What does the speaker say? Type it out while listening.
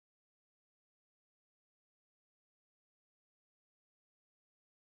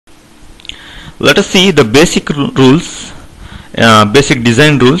Let us see the basic rules, basic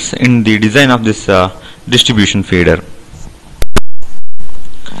design rules in the design of this distribution feeder.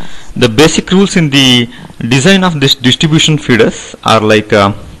 The basic rules in the design of this distribution feeders are like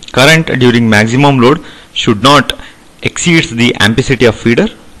current during maximum load should not exceed the ampacity of feeder.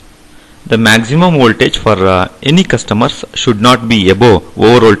 The maximum voltage for any customers should not be above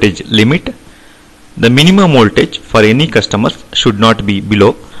over voltage limit. The minimum voltage for any customers should not be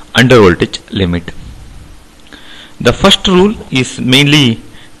below under voltage limit. The first rule is mainly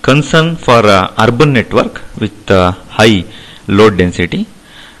concern for urban network with high load density.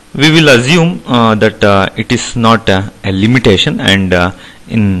 We will assume that it is not a limitation and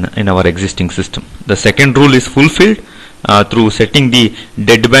in our existing system. The second rule is fulfilled through setting the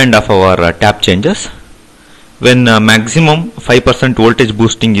deadband of our tap changers. When maximum 5% voltage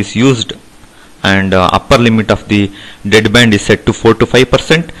boosting is used and upper limit of the deadband is set to 4 to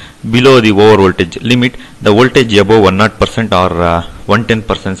 5% below the over voltage limit, the voltage above 100% or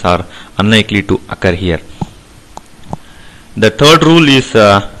 110% are unlikely to occur here. The third rule is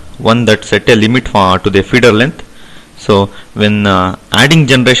one that set a limit to the feeder length. So when adding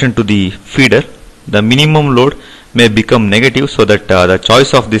generation to the feeder, the minimum load may become negative, so that the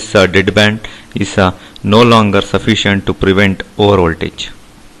choice of this deadband is no longer sufficient to prevent over voltage.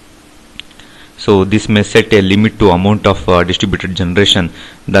 So this may set a limit to amount of distributed generation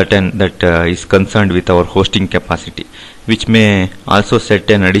that is concerned with our hosting capacity, which may also set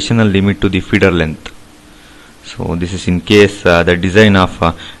an additional limit to the feeder length. So this is in case the design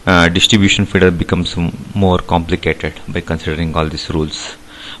of distribution feeder becomes more complicated by considering all these rules.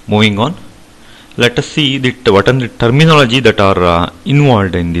 Moving on, let us see what are the terminology that are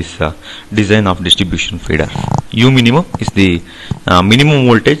involved in this design of distribution feeder. U minimum is the minimum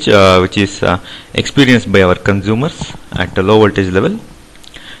voltage which is experienced by our consumers at a low voltage level.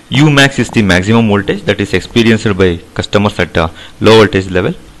 U max is the maximum voltage that is experienced by customers at a low voltage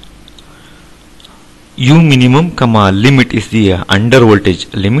level. U minimum comma limit is the under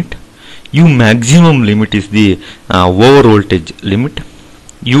voltage limit. U maximum limit is the over voltage limit.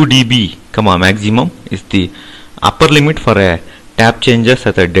 UDB comma maximum is the upper limit for a tap changers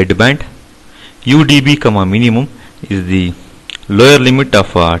at a deadband. UDB comma minimum is the lower limit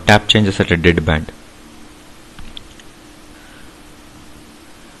of tap changes at a deadband.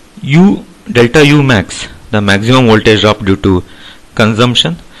 U delta U max, the maximum voltage drop due to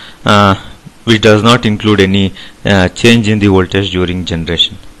consumption, which does not include any change in the voltage during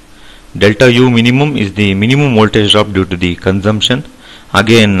generation. Delta U minimum is the minimum voltage drop due to the consumption.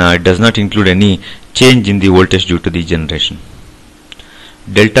 Again, it does not include any change in the voltage due to the generation.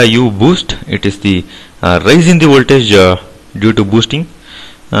 Delta U boost, it is the rise in the voltage due to boosting.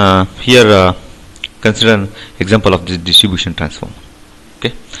 Here consider an example of this distribution transformer.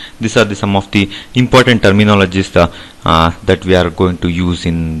 Okay, these are some of the important terminologies that we are going to use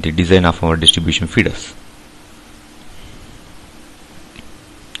in the design of our distribution feeders.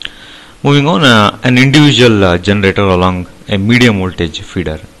 Moving on, an individual generator along a medium voltage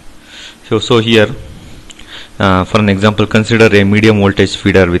feeder. So here for an example, consider a medium voltage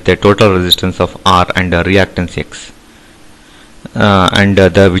feeder with a total resistance of R and a reactance X, and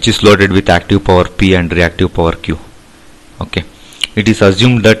which is loaded with active power P and reactive power Q. Okay, it is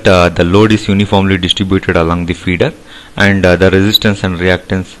assumed that the load is uniformly distributed along the feeder and the resistance and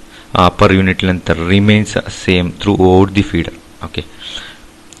reactance per unit length remains same throughout the feeder. Okay,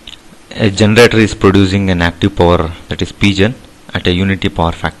 a generator is producing an active power, that is Pgen, at a unity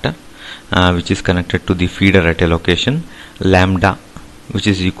power factor which is connected to the feeder at a location lambda, which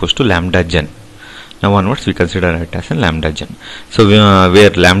is equals to lambda gen. Now onwards we consider it as a lambda gen. So where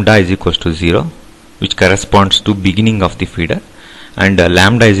lambda is equals to 0, which corresponds to beginning of the feeder, and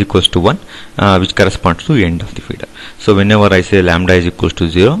lambda is equals to 1 which corresponds to end of the feeder. So whenever I say lambda is equals to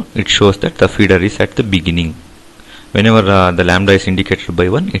 0, it shows that the feeder is at the beginning. Whenever the lambda is indicated by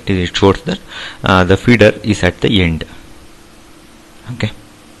 1, it shows that the feeder is at the end. Okay.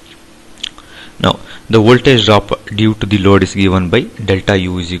 Now the voltage drop due to the load is given by delta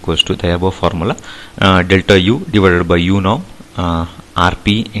U is equals to the above formula, delta U divided by U norm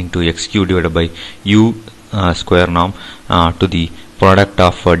Rp into XQ divided by U square norm to the product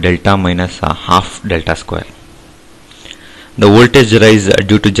of delta minus half delta square. The voltage rise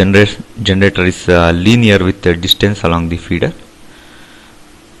due to generator is linear with the distance along the feeder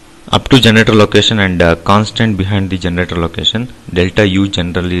up to generator location and constant behind the generator location. Delta U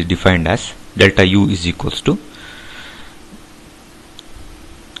generally is defined as delta U is equals to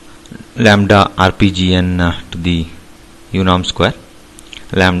lambda RPGN to the U norm square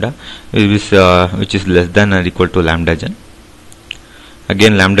lambda which is less than or equal to lambda gen,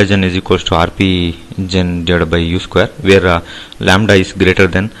 again lambda gen is equals to rp gen divided by u square, where lambda is greater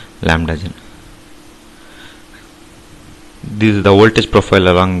than lambda gen. This is the voltage profile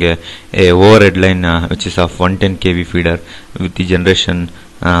along a overhead line which is of 110 kV feeder with the generation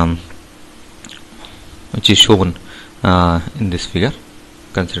which is shown in this figure.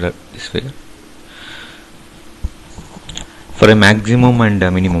 Consider this figure for a maximum and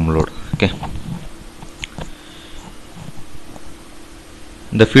minimum load. Okay,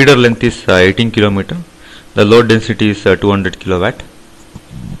 the feeder length is 18 km. The load density is 200 kilowatt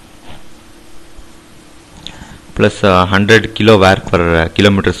plus 100 kilovar per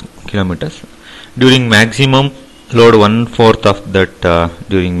kilometers. During maximum load, 1/4 of that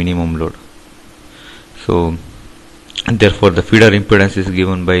during minimum load. So therefore the feeder impedance is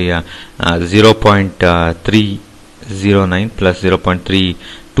given by 0.309 plus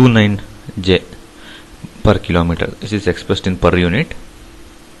 0.329 j per kilometer. This is expressed in per unit.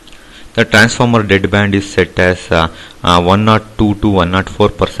 The transformer deadband is set as 102 to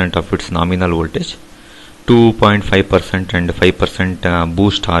 104% of its nominal voltage. 2.5% and 5%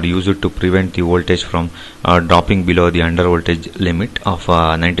 boost are used to prevent the voltage from dropping below the under voltage limit of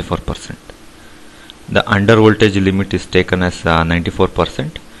 94%. The under voltage limit is taken as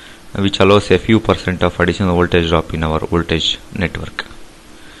 94%, which allows a few percent of additional voltage drop in our voltage network.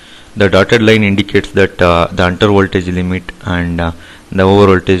 The dotted line indicates that the under voltage limit and the over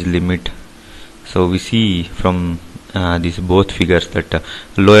voltage limit. So we see from these both figures that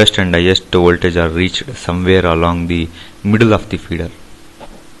lowest and highest voltage are reached somewhere along the middle of the feeder.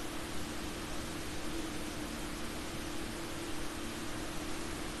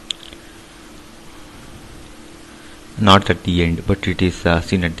 Not at the end, but it is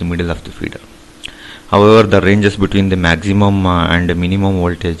seen at the middle of the feeder. However, the ranges between the maximum and minimum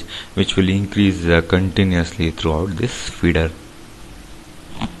voltage, which will increase continuously throughout this feeder.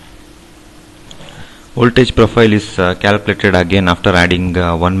 Voltage profile is calculated again after adding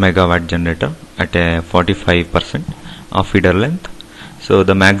 1 megawatt generator at a 45% of feeder length. So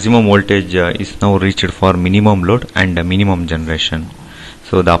the maximum voltage is now reached for minimum load and minimum generation.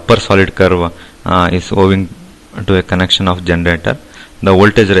 So the upper solid curve is owing to a connection of generator. The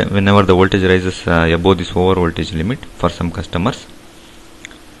voltage, whenever the voltage rises above this over voltage limit for some customers,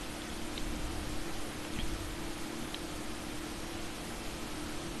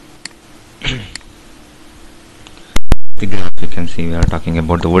 the graph you can see we are talking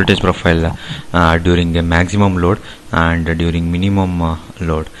about the voltage profile during a maximum load and during minimum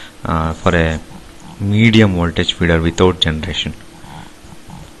load for a medium voltage feeder without generation.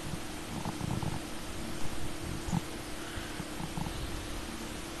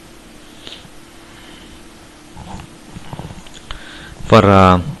 For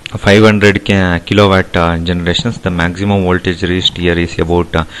 500 kilowatt generations, the maximum voltage reached here is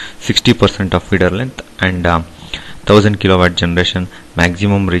about 60% of feeder length, and 1000 kilowatt generation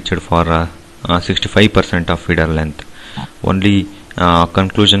maximum reached for 65% of feeder length. Only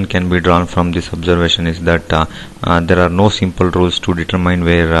conclusion can be drawn from this observation is that there are no simple rules to determine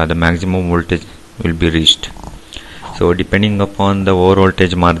where the maximum voltage will be reached. So depending upon the over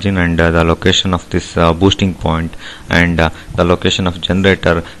voltage margin and the location of this boosting point and the location of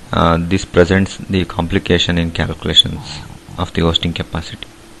generator, this presents the complication in calculations of the hosting capacity.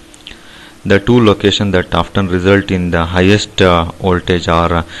 The two locations that often result in the highest voltage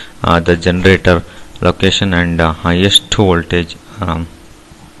are the generator location and highest voltage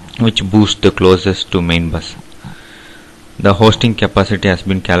which boosts the closest to main bus. The hosting capacity has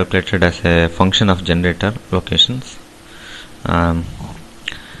been calculated as a function of generator locations, and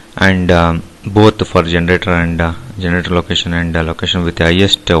both for generator and generator location and location with the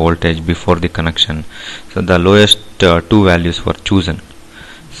highest voltage before the connection. So the lowest two values were chosen.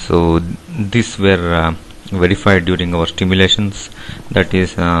 So these were verified during our stimulations, that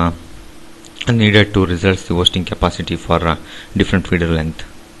is needed to result the hosting capacity for different feeder length.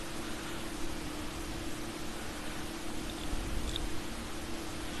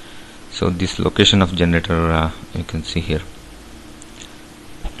 So this location of generator you can see here.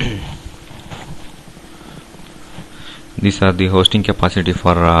 These are the hosting capacity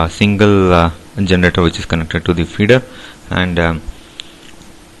for a single generator which is connected to the feeder, and as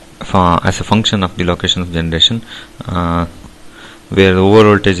a function of the location of generation, where the over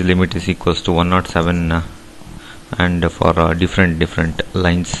voltage limit is equals to 107, and for different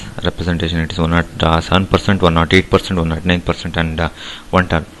lines representation it is 107%, 108%, 109%, and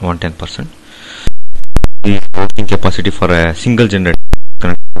 110%. The hosting capacity for a single generator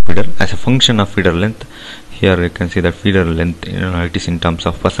connected to feeder as a function of feeder length, here you can see the feeder length, it is in terms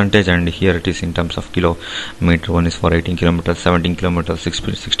of percentage, and here it is in terms of kilometer. One is for 18 kilometers, 17 kilometers,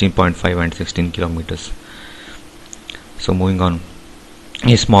 16.5 and 16 kilometers. So moving on,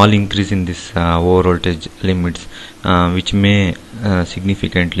 a small increase in this over voltage limits which may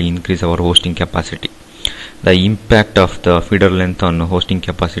significantly increase our hosting capacity. The impact of the feeder length on hosting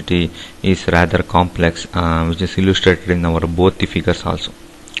capacity is rather complex, which is illustrated in our both the figures also.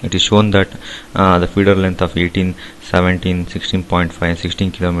 It is shown that the feeder length of 18, 17, 16.5 and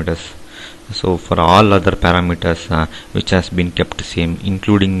 16 kilometers. So for all other parameters which has been kept same,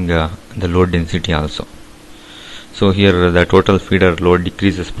 including the load density also. So here the total feeder load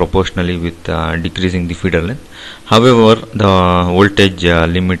decreases proportionally with decreasing the feeder length. However, the voltage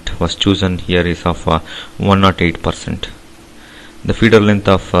limit was chosen here is of 108%. The feeder length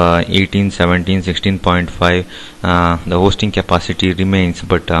of 18, 17, 16.5, the hosting capacity remains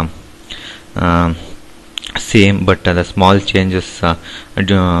but same, but the small changes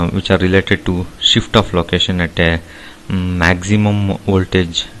which are related to shift of location at a maximum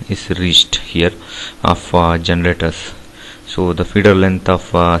voltage is reached here of generators. So the feeder length of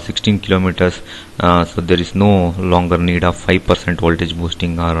 16 kilometers, so there is no longer need of 5% voltage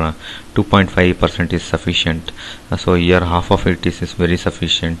boosting, or 2.5% is sufficient. So here half of it is very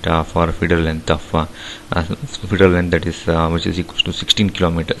sufficient for feeder length of feeder length that is which is equals to 16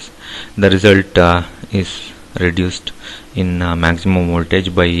 kilometers. The result is reduced in maximum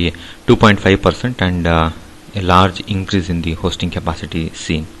voltage by 2.5%, and a large increase in the hosting capacity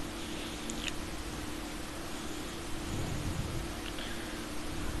seen.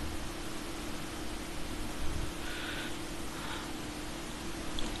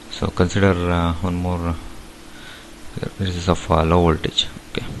 So consider one more. This is of low voltage.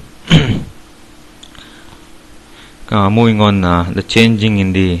 Okay. Moving on, the changing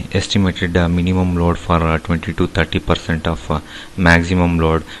in the estimated minimum load for 20 to 30% of maximum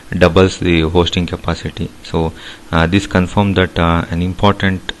load doubles the hosting capacity. So this confirms that it is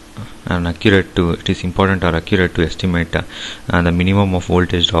important or accurate to estimate the minimum of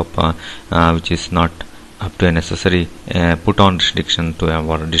voltage drop which is not up to a necessary put on restriction to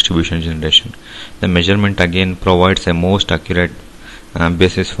our distribution generation. The measurement again provides a most accurate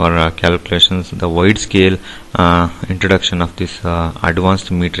basis for calculations. The wide scale introduction of this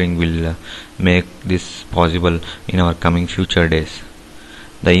advanced metering will make this possible in our coming future days.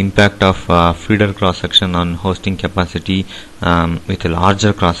 The impact of feeder cross section on hosting capacity with a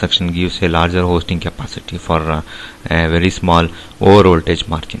larger cross section gives a larger hosting capacity for a very small over voltage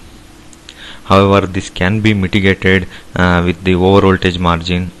margin. However, this can be mitigated with the over voltage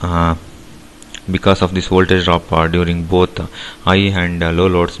margin because of this voltage drop during both high and low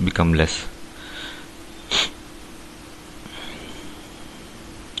loads become less.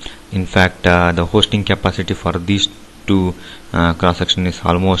 In fact, the hosting capacity for these two cross section is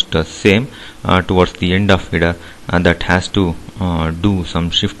almost same towards the end of feeder, that has to do some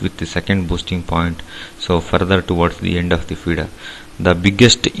shift with the second boosting point, so further towards the end of the feeder. The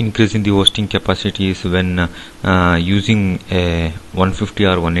biggest increase in the hosting capacity is when using a 150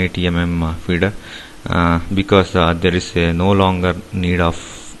 or 180 mm feeder, because there is no longer need of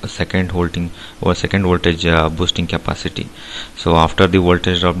second voltage boosting capacity. So after the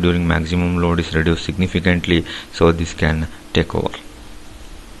voltage drop during maximum load is reduced significantly, so this can take over.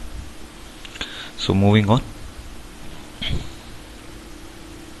 So moving on.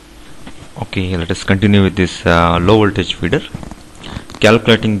 Okay, let us continue with this low voltage feeder.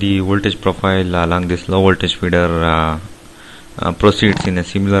 Calculating the voltage profile along this low voltage feeder proceeds in a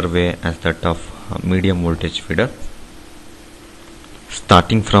similar way as that of medium voltage feeder.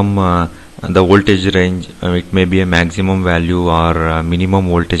 Starting from the voltage range, it may be a maximum value or minimum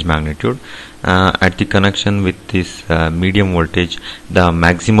voltage magnitude. At the connection with this medium voltage, the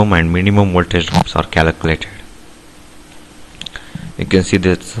maximum and minimum voltage drops are calculated. You can see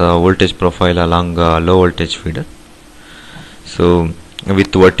this voltage profile along low voltage feeder. So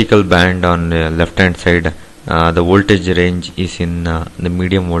with vertical band on the left hand side, the voltage range is in the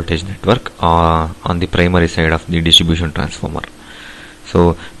medium voltage network on the primary side of the distribution transformer.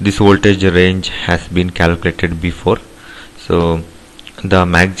 So this voltage range has been calculated before. So the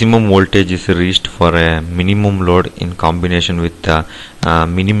maximum voltage is reached for a minimum load in combination with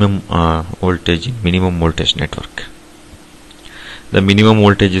minimum voltage in minimum voltage network. The minimum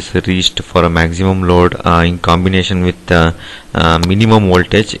voltage is reached for a maximum load in combination with minimum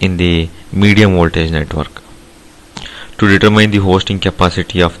voltage in the medium voltage network. To determine the hosting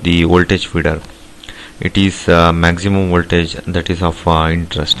capacity of the voltage feeder, it is maximum voltage that is of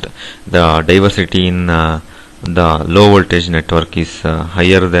interest. The diversity in the low voltage network is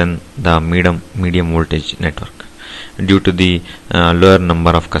higher than the medium voltage network due to the lower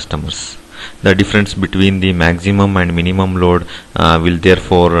number of customers. The difference between the maximum and minimum load will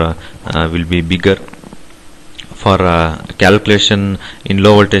therefore will be bigger. For calculation in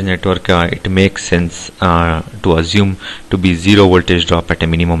low voltage network, it makes sense to assume to be zero voltage drop at a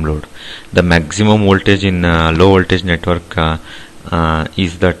minimum load. The maximum voltage in low voltage network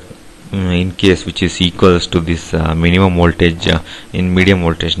is that in case which is equals to this minimum voltage in medium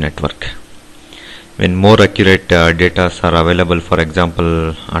voltage network. When more accurate data are available, for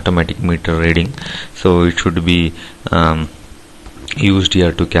example automatic meter reading, so it should be used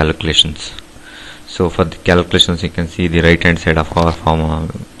here to calculations. So for the calculations, you can see the right hand side of our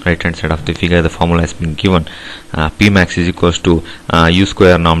right hand side of the figure, the formula has been given. P max is equals to U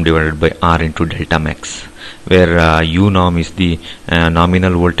square norm divided by R into delta max, where U norm is the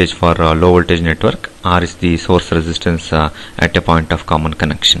nominal voltage for low voltage network, R is the source resistance at a point of common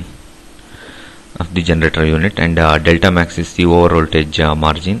connection of the generator unit, and delta max is the over voltage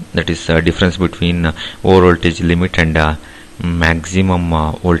margin, that is difference between over voltage limit and maximum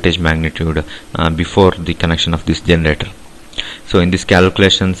voltage magnitude before the connection of this generator. So in these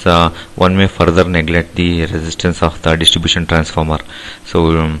calculations, one may further neglect the resistance of the distribution transformer.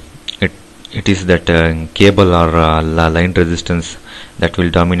 So it is that cable or line resistance that will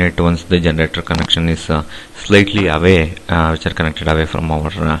dominate once the generator connection is slightly away, which are connected away from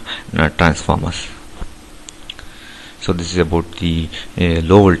our transformers. So this is about the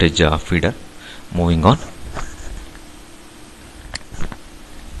low voltage feeder. Moving on.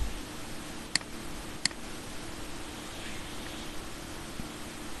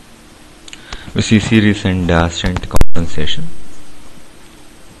 We see series and shunt compensation.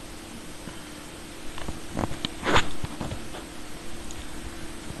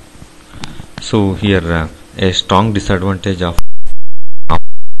 So here a strong disadvantage of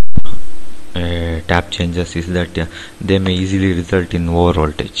tap changes is that they may easily result in over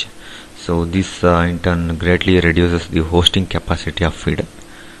voltage. So this in turn greatly reduces the hosting capacity of feeder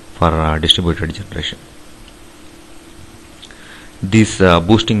for distributed generation. This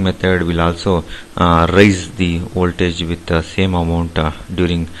boosting method will also raise the voltage with the same amount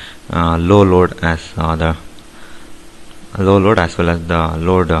during low load as the low load as well as the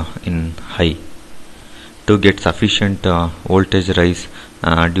load in high. To get sufficient voltage rise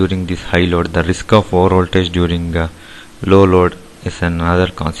during this high load, the risk of over voltage during low load is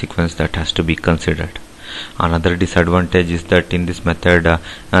another consequence that has to be considered. Another disadvantage is that in this method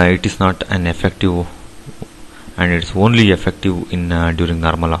it is not an effective, and it's only effective in during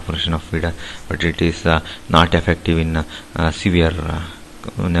normal operation of feeder, but it is not effective in severe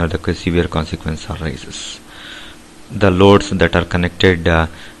whenever the severe consequence arises. The loads that are connected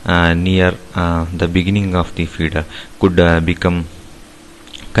near the beginning of the feeder could become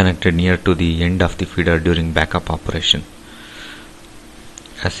connected near to the end of the feeder during backup operation.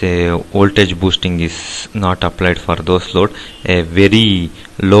 As a voltage boosting is not applied for those load, a very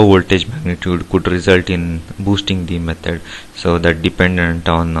low voltage magnitude could result in boosting the method, so that dependent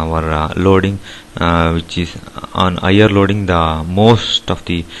on our loading, which is on higher loading, the most of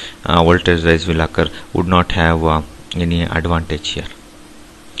the voltage rise will occur, would not have any advantage here.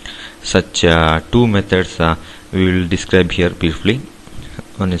 Such two methods we will describe here briefly.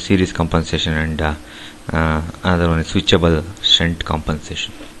 One is series compensation and another one is switchable shunt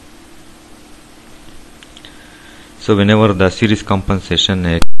compensation. So whenever the series compensation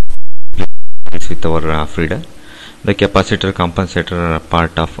is with our feeder, the capacitor compensator are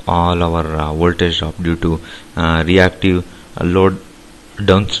part of all our voltage drop due to reactive load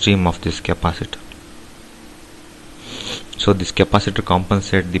downstream of this capacitor. So this capacitor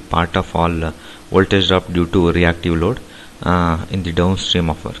compensates the part of all voltage drop due to reactive load in the downstream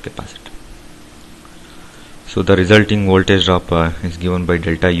of our capacitor. So the resulting voltage drop is given by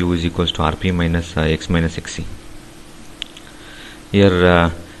delta U is equals to Rp minus X minus Xc.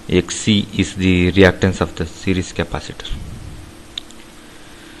 Here Xc is the reactance of the series capacitor.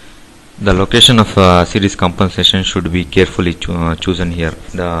 The location of series compensation should be carefully chosen here.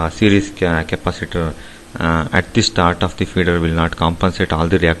 The series capacitor at the start of the feeder will not compensate all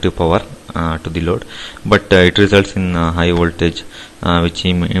the reactive power to the load, but it results in high voltage which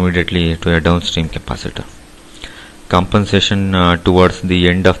immediately to a downstream capacitor. Compensation towards the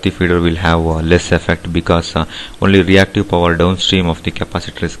end of the feeder will have less effect because only reactive power downstream of the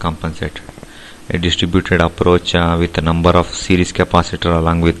capacitor is compensated. A distributed approach with a number of series capacitor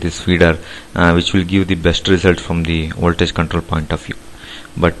along with this feeder which will give the best result from the voltage control point of view.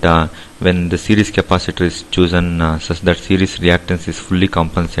 but when the series capacitor is chosen such that series reactance is fully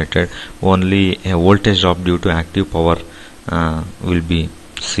compensated, only a voltage drop due to active power will be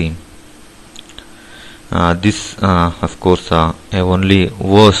seen. This of course only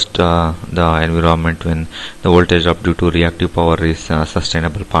worst the environment when the voltage drop due to reactive power is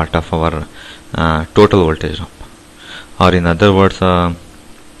sustainable part of our total voltage drop, or in other words,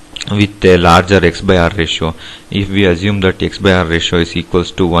 with a larger x by r ratio. If we assume that x by r ratio is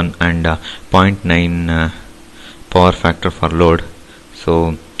equals to 1 and 0.9 power factor for load,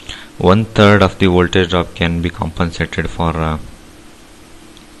 so 1/3 of the voltage drop can be compensated for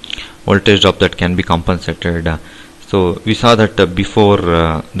voltage drop that can be compensated. So we saw that before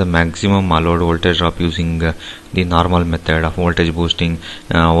the maximum allowed voltage drop using the normal method of voltage boosting,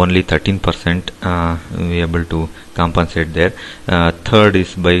 only 13% we able to compensate there. Third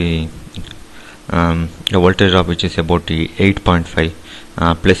is by the voltage drop which is about 8.5,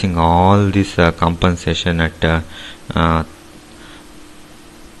 placing all this compensation at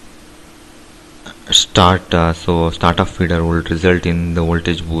start. So start of feeder will result in the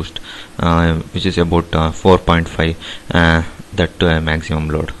voltage boost which is about 4.5, that to a maximum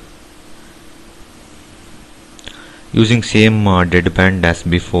load. Using same deadband as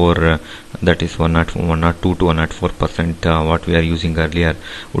before, that is 102 to 104%, what we are using earlier,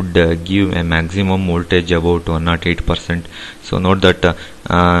 would give a maximum voltage about 108%. So note that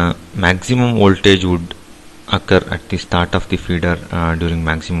maximum voltage would occur at the start of the feeder during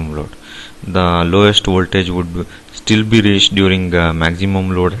maximum load. The lowest voltage would still be reached during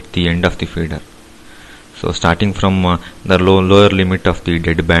maximum load at the end of the feeder. So starting from the lower limit of the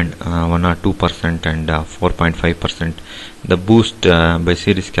deadband, 1 or 2% and 4.5%, the boost by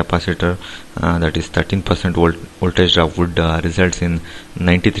series capacitor, that is 13% voltage drop, would result in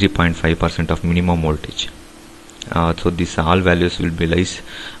 93.5% of minimum voltage. So these all values will be lies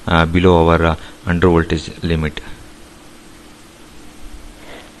below our under voltage limit.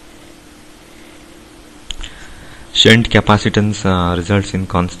 Shunt capacitance results in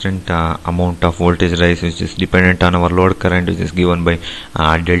constant amount of voltage rise, which is dependent on our load current, which is given by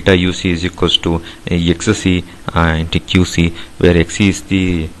delta UC is equals to XC into QC, where XC is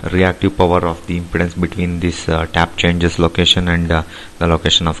the reactive power of the impedance between this tap changes location and the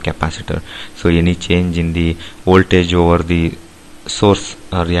location of capacitor. So any change in the voltage over the source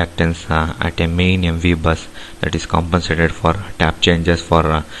reactance at a main MV bus, that is compensated for tap changes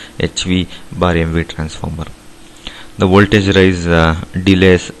for HV bar MV transformer. The voltage rise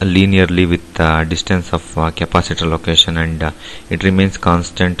delays linearly with distance of capacitor location, and it remains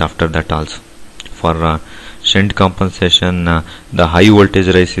constant after that also. For shunt compensation, the high voltage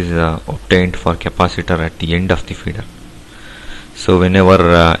rise is obtained for capacitor at the end of the feeder. So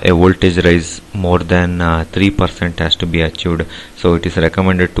whenever a voltage rise more than 3% has to be achieved, so it is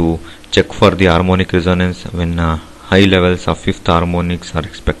recommended to check for the harmonic resonance when high levels of fifth harmonics are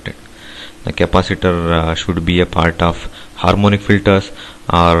expected. The capacitor should be a part of harmonic filters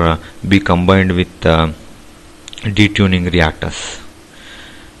or be combined with detuning reactors.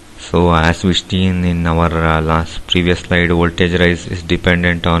 So as we seen in our previous slide, voltage rise is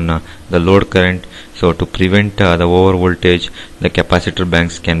dependent on the load current. So to prevent the over voltage, the capacitor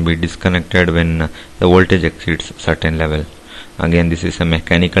banks can be disconnected when the voltage exceeds certain level. Again, this is a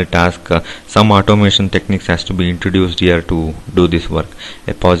mechanical task. Some automation techniques has to be introduced here to do this work.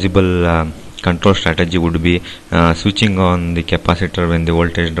 A possible control strategy would be switching on the capacitor when the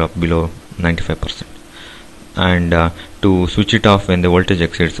voltage drop below 95%, and to switch it off when the voltage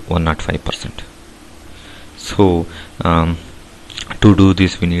exceeds 105%. So to do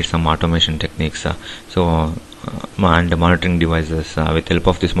this, we need some automation techniques. And monitoring devices. With help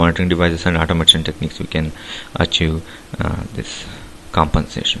of these monitoring devices and automation techniques, we can achieve this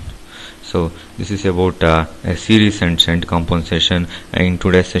compensation. So this is about a series and shunt compensation. In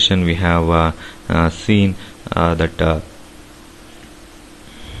today's session, we have seen that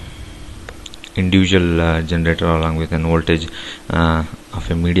individual generator along with an voltage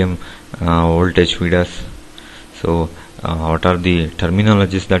of a medium voltage feeders. So what are the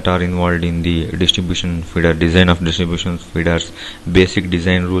terminologies that are involved in the distribution feeder, design of distribution feeders, basic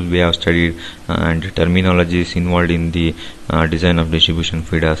design rule we have studied, and terminologies involved in the design of distribution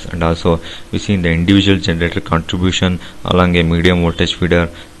feeders, and also we see in the individual generator contribution along a medium voltage feeder,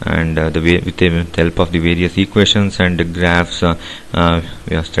 and with the help of the various equations and graphs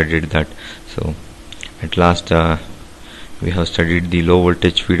we have studied that. So at last we have studied the low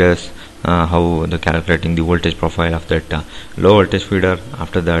voltage feeders, how the calculating the voltage profile of that low voltage feeder.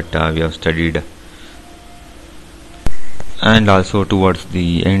 After that we have studied, and also towards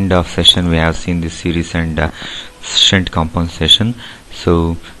the end of session we have seen this series and shunt compensation.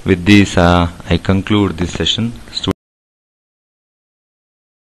 So with this I conclude this session.